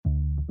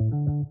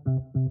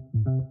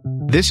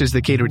This is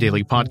the Cato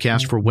Daily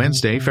Podcast for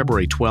Wednesday,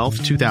 February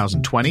 12th,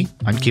 2020.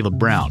 I'm Caleb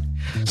Brown.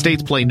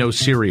 States play no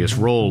serious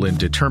role in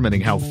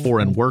determining how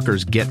foreign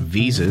workers get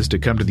visas to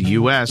come to the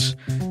U.S.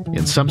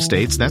 In some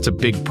states, that's a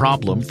big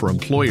problem for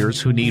employers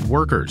who need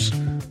workers.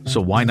 So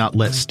why not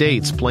let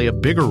states play a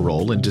bigger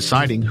role in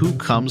deciding who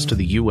comes to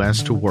the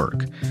U.S. to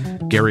work?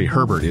 Gary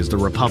Herbert is the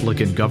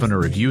Republican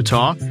governor of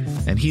Utah,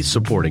 and he's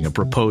supporting a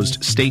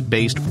proposed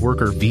state-based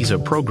worker visa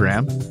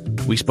program.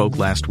 We spoke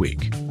last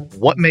week.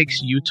 What makes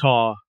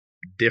Utah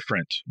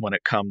different when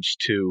it comes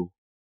to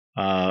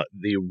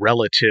the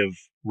relative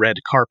red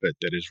carpet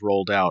that is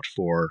rolled out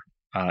for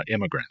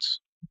immigrants?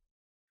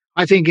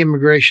 I think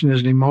immigration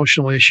is an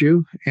emotional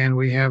issue, and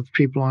we have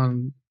people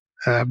on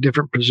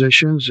different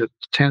positions. It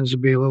tends to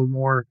be a little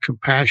more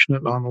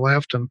compassionate on the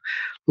left and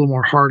a little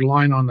more hard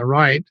line on the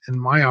right, in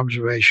my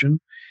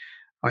observation.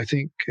 I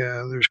think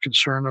there's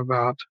concern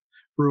about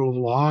rule of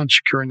law and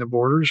securing the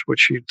borders,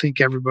 which you'd think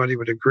everybody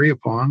would agree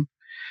upon.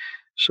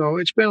 So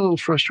it's been a little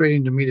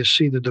frustrating to me to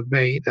see the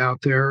debate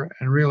out there,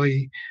 and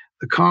really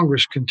the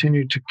Congress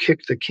continued to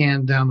kick the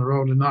can down the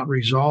road and not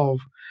resolve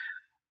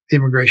the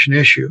immigration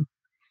issue.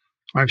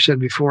 I've said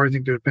before, I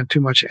think there's been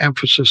too much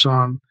emphasis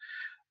on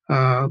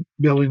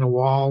building a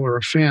wall or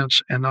a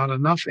fence and not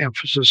enough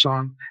emphasis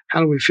on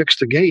how do we fix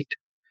the gate.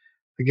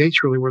 The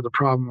gate's really where the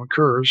problem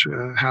occurs,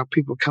 how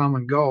people come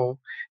and go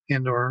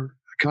into our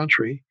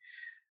country.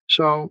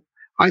 So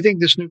I think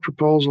this new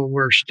proposal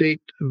where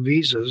state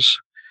visas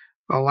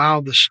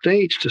allow the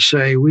states to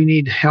say we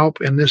need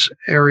help in this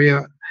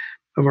area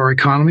of our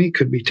economy.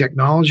 Could be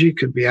technology,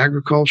 could be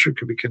agriculture,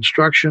 could be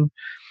construction,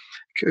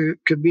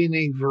 could be in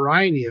a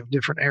variety of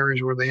different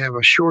areas where they have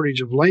a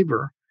shortage of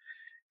labor.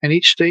 And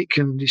each state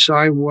can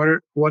decide what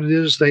it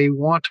is they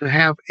want to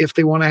have, if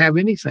they want to have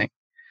anything.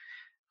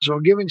 So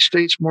giving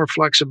states more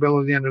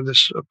flexibility under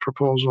this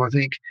proposal, I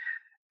think,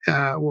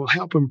 will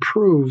help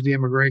improve the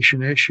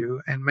immigration issue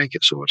and make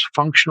it so it's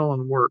functional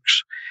and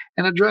works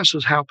and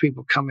addresses how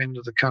people come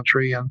into the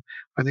country. And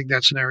I think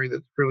that's an area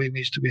that really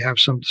needs to have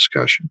some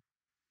discussion.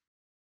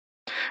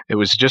 It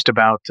was just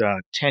about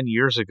 10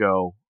 years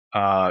ago,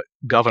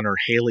 Governor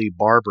Haley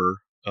Barbour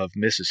of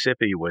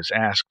Mississippi was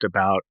asked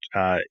about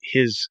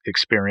his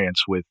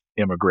experience with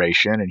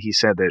immigration, and he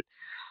said that,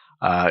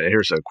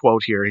 here's a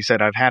quote here. He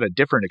said, "I've had a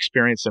different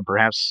experience than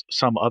perhaps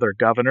some other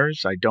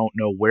governors. I don't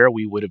know where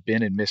we would have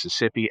been in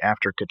Mississippi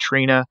after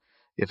Katrina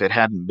if it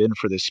hadn't been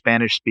for the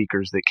Spanish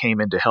speakers that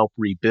came in to help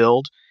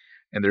rebuild.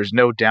 And there's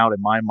no doubt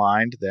in my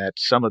mind that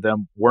some of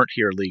them weren't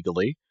here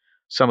legally.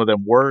 Some of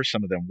them were,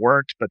 some of them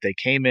weren't, but they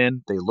came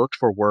in, they looked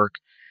for work.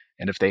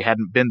 And if they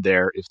hadn't been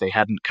there, if they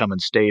hadn't come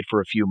and stayed for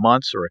a few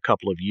months or a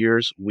couple of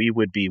years, we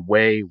would be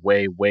way,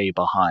 way, way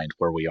behind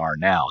where we are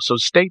now." So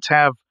states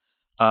have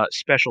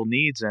special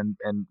needs, and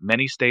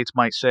many states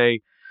might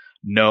say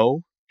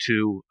no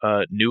to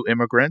new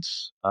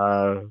immigrants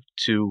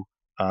to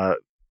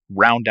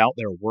round out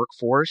their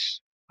workforce.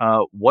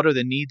 What are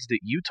the needs that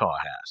Utah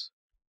has?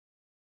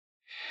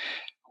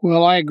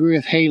 Well, I agree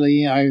with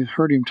Haley. I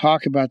heard him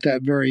talk about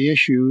that very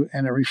issue,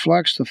 and it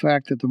reflects the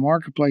fact that the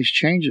marketplace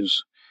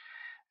changes.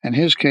 In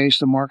his case,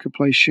 the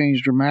marketplace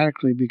changed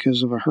dramatically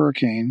because of a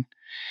hurricane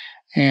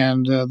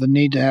and the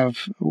need to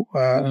have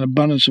an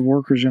abundance of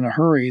workers in a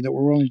hurry that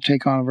were willing to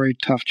take on a very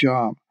tough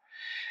job.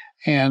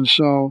 And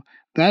so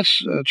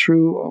that's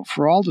true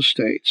for all the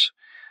states.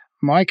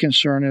 My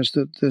concern is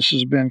that this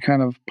has been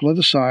kind of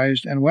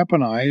politicized and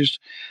weaponized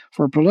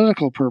for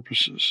political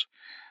purposes.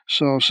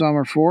 So some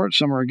are for it,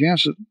 some are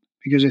against it,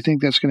 because they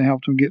think that's going to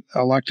help them get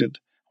elected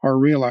or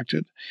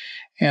reelected.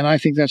 And I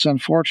think that's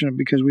unfortunate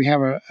because we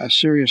have a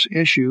serious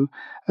issue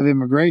of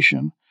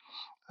immigration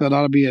that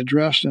ought to be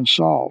addressed and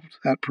solved.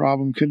 That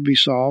problem could be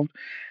solved.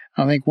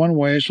 I think one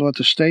way is to let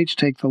the states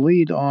take the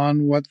lead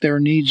on what their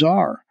needs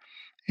are.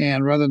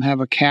 And rather than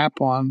have a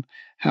cap on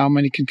how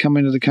many can come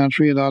into the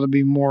country, it ought to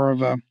be more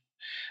of a,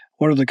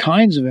 what are the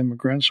kinds of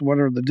immigrants? What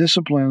are the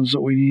disciplines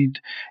that we need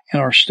in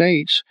our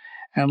states?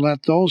 And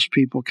let those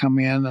people come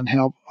in and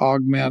help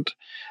augment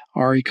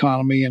our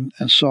economy and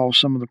solve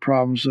some of the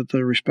problems that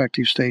the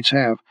respective states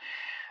have.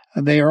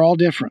 They are all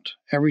different.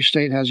 Every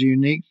state has a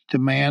unique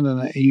demand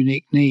and a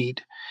unique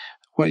need.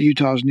 What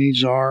Utah's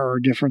needs are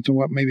different than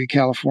what maybe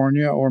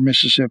California or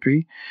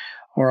Mississippi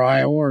or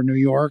Iowa or New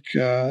York,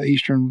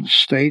 eastern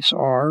states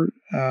are.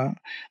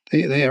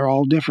 They are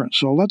all different.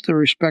 So let the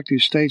respective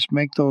states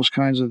make those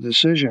kinds of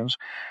decisions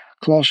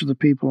closer to the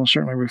people and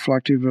certainly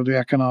reflective of the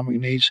economic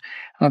needs.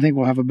 And I think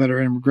we'll have a better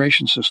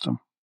immigration system.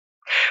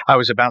 I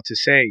was about to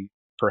say,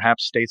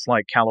 perhaps states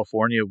like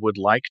California would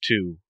like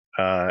to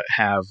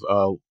have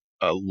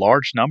a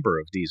large number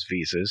of these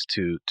visas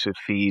to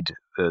feed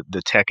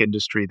the tech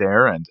industry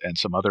there and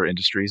some other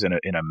industries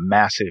in a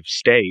massive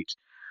state.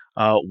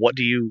 What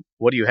do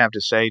you have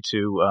to say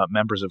to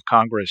members of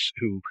Congress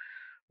who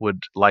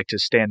would like to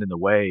stand in the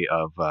way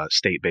of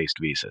state-based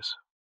visas?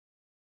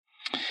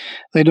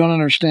 They don't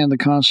understand the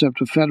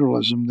concept of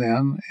federalism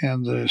then,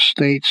 and the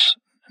states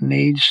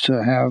needs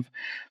to have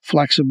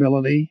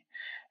flexibility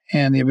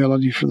and the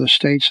ability for the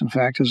states, in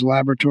fact, as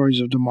laboratories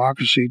of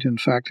democracy to, in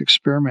fact,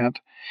 experiment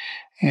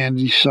and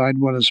decide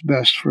what is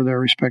best for their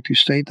respective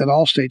state, that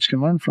all states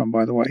can learn from,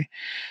 by the way.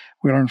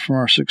 We learn from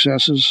our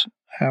successes,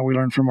 we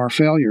learn from our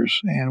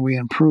failures, and we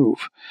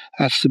improve.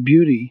 That's the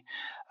beauty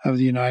of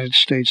the United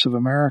States of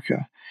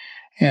America.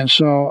 And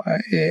so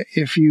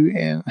if you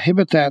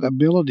inhibit that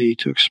ability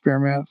to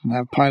experiment and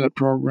have pilot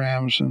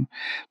programs and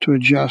to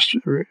adjust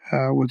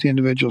with the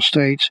individual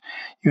states,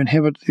 you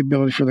inhibit the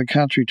ability for the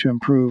country to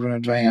improve and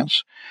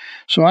advance.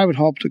 So I would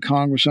hope that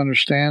Congress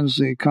understands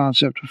the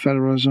concept of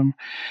federalism,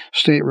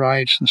 state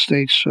rights, and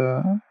states'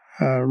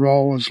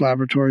 role as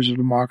laboratories of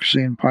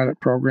democracy and pilot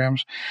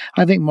programs.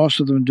 I think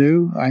most of them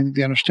do. I think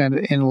they understand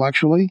it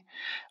intellectually.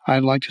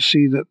 I'd like to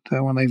see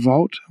that when they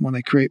vote, when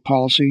they create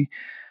policy,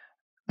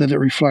 that it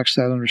reflects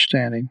that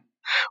understanding.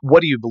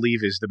 What do you believe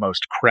is the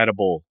most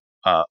credible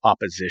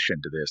opposition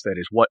to this? That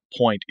is, what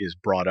point is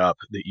brought up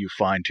that you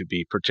find to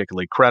be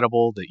particularly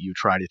credible, that you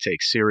try to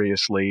take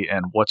seriously,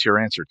 and what's your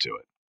answer to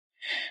it?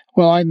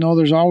 Well, I know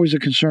there's always a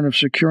concern of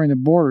securing the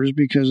borders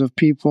because of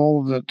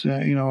people that,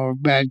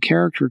 of bad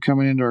character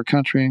coming into our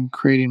country and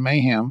creating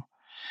mayhem.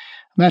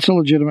 And that's a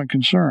legitimate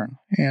concern.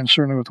 And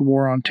certainly with the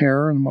war on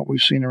terror and what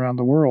we've seen around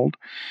the world,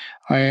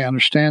 I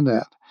understand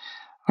that.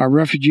 Our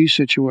refugee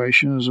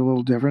situation is a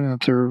little different in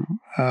that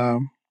they're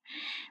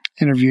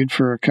interviewed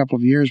for a couple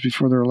of years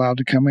before they're allowed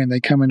to come in. They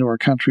come into our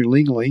country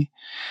legally.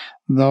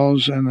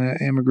 Those on the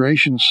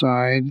immigration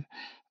side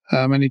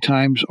many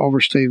times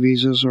overstay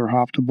visas or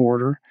hop the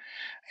border,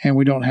 and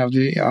we don't have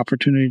the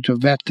opportunity to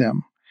vet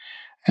them.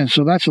 And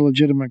so that's a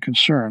legitimate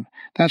concern.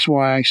 That's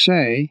why I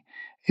say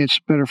it's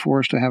better for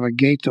us to have a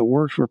gate that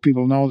works where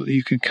people know that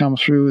you can come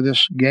through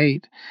this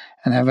gate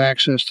and have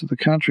access to the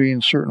country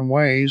in certain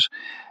ways.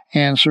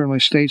 And certainly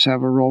states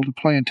have a role to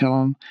play in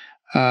telling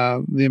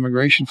the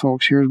immigration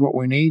folks, here's what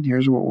we need,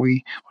 here's what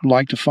we would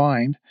like to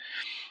find.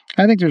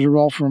 I think there's a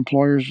role for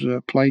employers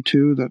to play,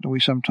 too, that we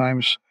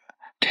sometimes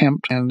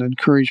tempt and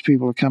encourage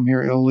people to come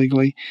here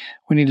illegally.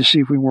 We need to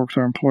see if we can work with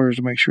our employers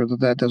to make sure that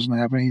that doesn't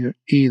happen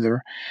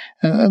either.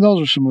 And those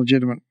are some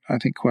legitimate, I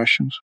think,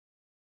 questions.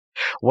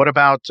 What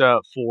about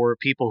for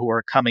people who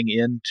are coming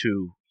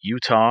into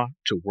Utah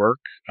to work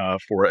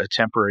for a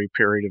temporary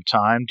period of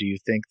time? Do you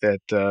think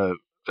that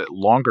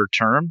longer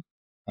term,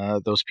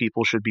 those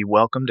people should be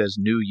welcomed as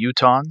new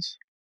Utahns?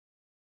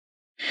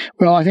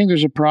 Well, I think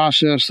there's a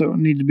process that will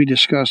need to be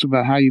discussed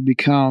about how you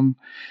become,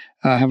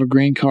 have a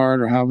green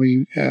card or have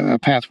a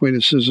pathway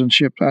to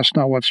citizenship. That's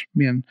not what's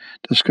being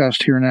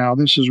discussed here now.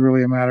 This is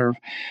really a matter of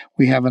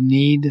we have a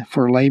need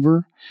for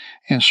labor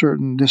and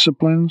certain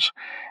disciplines,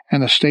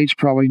 and the states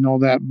probably know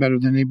that better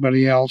than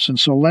anybody else. And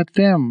so let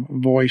them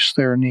voice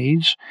their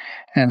needs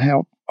and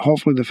help.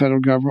 Hopefully the federal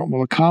government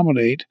will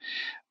accommodate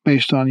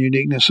based on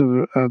uniqueness of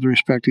the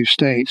respective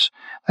states.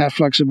 That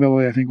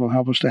flexibility, I think, will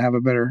help us to have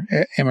a better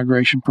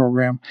immigration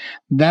program.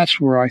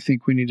 That's where I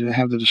think we need to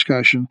have the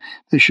discussion.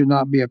 This should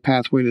not be a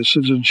pathway to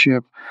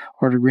citizenship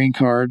or to green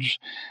cards.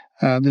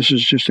 This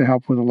is just to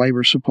help with the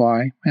labor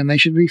supply, and they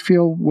should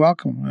feel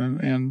welcome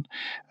and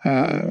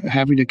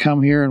happy to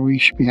come here, and we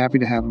should be happy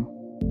to have them.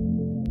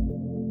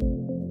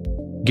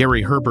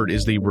 Gary Herbert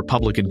is the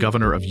Republican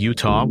governor of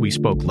Utah. We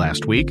spoke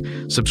last week.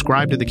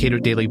 Subscribe to the Cato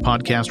Daily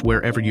Podcast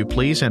wherever you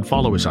please and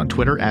follow us on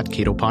Twitter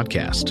 @Cato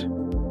Podcast.